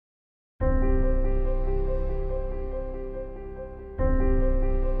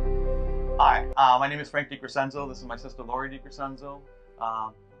My name is Frank Decrescenzo. This is my sister Lori Decrescenzo,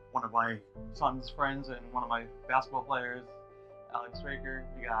 one of my son's friends and one of my basketball players, Alex Straker.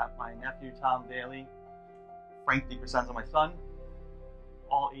 We got my nephew Tom Daly, Frank Decrescenzo, my son,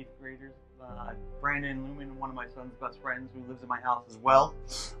 all 8th graders. Brandon Lumen, one of my son's best friends, who lives in my house as well.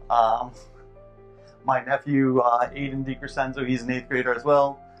 My nephew Aiden Decrescenzo, he's an 8th grader as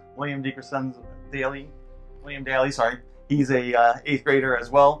well. William Daly, sorry. He's a 8th grader as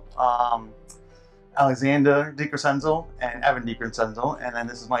well. Alexander Decrescenzo and Evan Decrescenzo. And then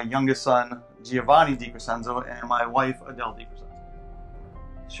this is my youngest son, Giovanni Decrescenzo, and my wife, Adele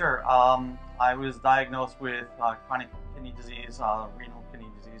Decrescenzo. Sure. I was diagnosed with chronic kidney disease, renal kidney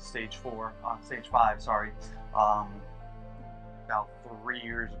disease, stage 5, sorry, about 3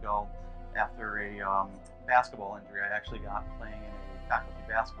 years ago after a basketball injury. I actually got playing in a faculty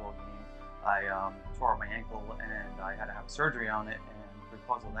basketball game. I tore my ankle and I had to have surgery on it, and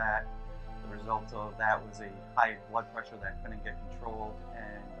because of that, the result of that was a high blood pressure that couldn't get controlled,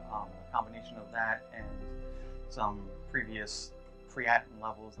 and a combination of that and some previous creatinine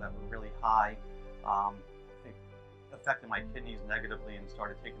levels that were really high, it affected my kidneys negatively and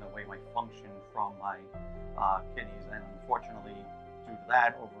started taking away my function from my kidneys. And unfortunately, due to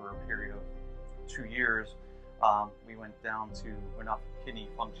that, over a period of 2 years, we went down to enough kidney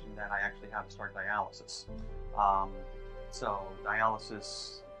function that I actually had to start dialysis. So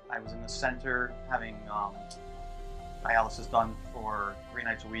dialysis, I was in the center having dialysis done for 3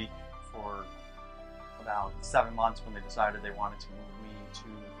 nights a week for about 7 months when they decided they wanted to move me to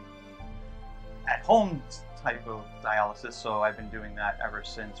the at-home type of dialysis. So I've been doing that ever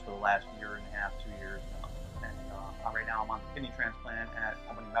since for the last 1.5 years, 2 years now. And right now I'm on the kidney transplant at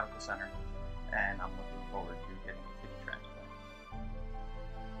Albany Medical Center, and I'm looking forward to getting a kidney transplant.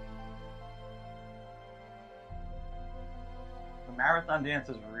 The marathon dance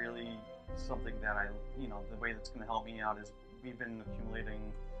is really something that the way that's going to help me out is we've been accumulating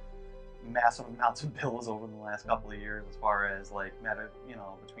massive amounts of bills over the last couple of years, as far as like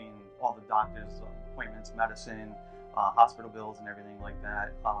between all the doctor's appointments, medicine, hospital bills and everything like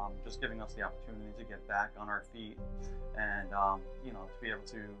that, just giving us the opportunity to get back on our feet and to be able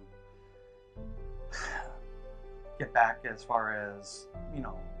to get back as far as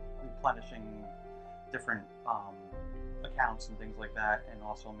replenishing different accounts and things like that, and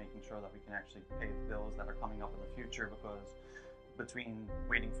also making sure that we can actually pay the bills that are coming up in the future, because between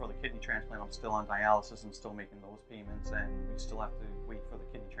waiting for the kidney transplant, I'm still on dialysis, I'm still making those payments, and we still have to wait for the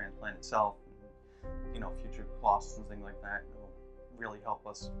kidney transplant itself. And, future costs and things like that will really help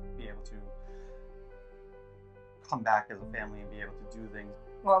us be able to come back as a family and be able to do things.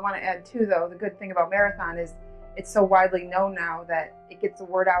 Well, I want to add too, though, the good thing about Marathon is it's so widely known now that it gets the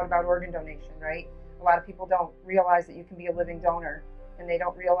word out about organ donation, right? A lot of people don't realize that you can be a living donor, and they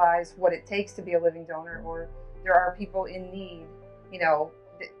don't realize what it takes to be a living donor, or there are people in need.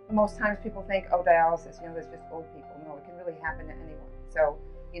 Most times people think, oh, dialysis, that's just old people. No, it can really happen to anyone. So,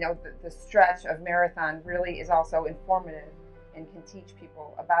 the stretch of Marathon really is also informative and can teach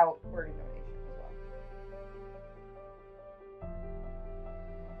people about organ donation as well.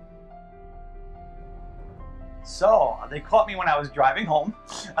 So they caught me when I was driving home.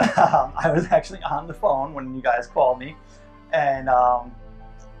 I was actually on the phone when you guys called me, and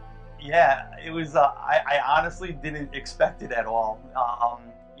yeah, it was. I honestly didn't expect it at all.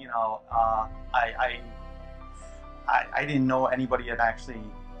 I didn't know anybody had actually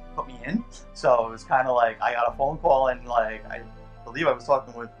put me in, so it was kind of like I got a phone call, and like I believe I was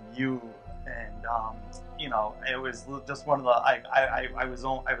talking with you, and it was just one of the. I was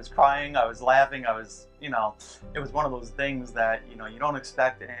crying, I was laughing, I was it was one of those things that you don't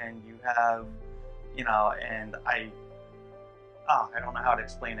expect, and you have and I don't know how to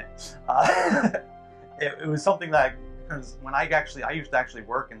explain it. It was something that, because when I used to actually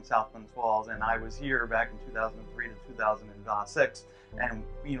work in South Glens Falls, and I was here back in 2003 to 2006, and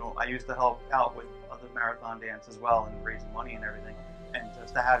I used to help out with other marathon dance as well and raising money and everything, and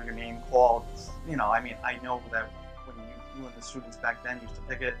just to have your name called, I know that when you and the students back then used to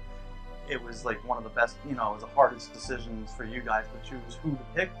pick it, it was like one of the best, it was the hardest decisions for you guys to choose who to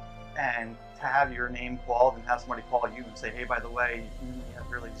pick. And to have your name called and have somebody call you and say, hey, by the way, we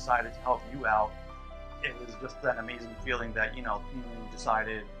have really decided to help you out, it was just that amazing feeling that, you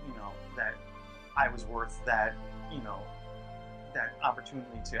decided, that I was worth that, that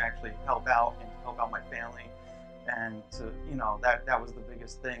opportunity to actually help out and help out my family. And to, that was the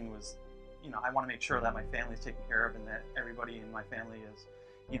biggest thing was, I want to make sure that my family is taken care of and that everybody in my family is,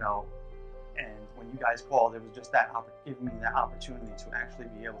 and when you guys called, it was just that giving me that opportunity to actually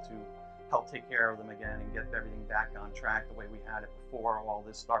be able to help take care of them again and get everything back on track the way we had it before all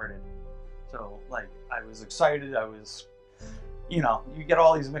this started. So like I was excited, I was, you know, you get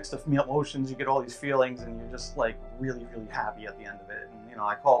all these mixed emotions, you get all these feelings, and you're just like really, really happy at the end of it. And you know,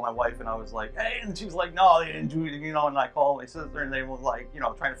 I called my wife and I was like, hey, and she was like, no, they didn't do it, you know. And I called my sister and they were like, you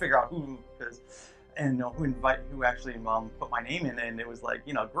know, trying to figure out who, because, and who actually put my name in, and it was like,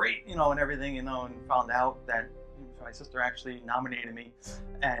 you know, great, you know, and everything, you know, and found out that my sister actually nominated me,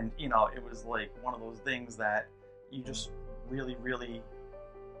 and you know, it was like one of those things that you just really, really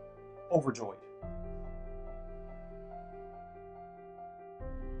overjoyed.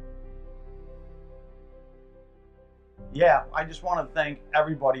 Yeah, I just want to thank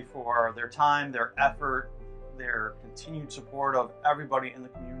everybody for their time, their effort, their continued support of everybody in the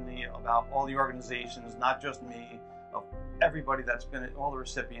community, about all the organizations, not just me, of everybody that's been, all the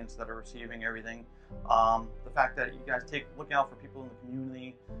recipients that are receiving everything. The fact that you guys look out for people in the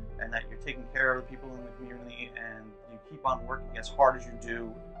community, and that you're taking care of the people in the community, and you keep on working as hard as you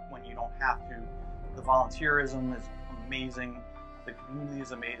do when you don't have to. The volunteerism is amazing. The community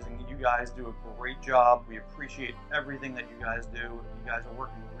is amazing. You guys do a great job. We appreciate everything that you guys do. You guys are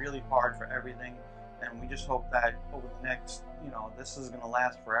working really hard for everything. And we just hope that over the next, you know, this is going to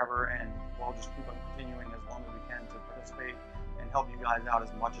last forever, and we'll just keep on continuing as long as we can to participate and help you guys out as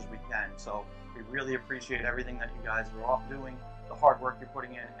much as we can. So we really appreciate everything that you guys are all doing, the hard work you're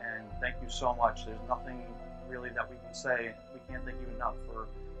putting in, and thank you so much. There's nothing really that we can say. We can't thank you enough for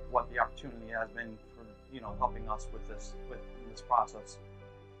what the opportunity has been for, you know, helping us with this process.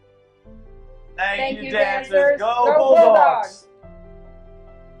 Thank you, dancers. Go Bulldogs!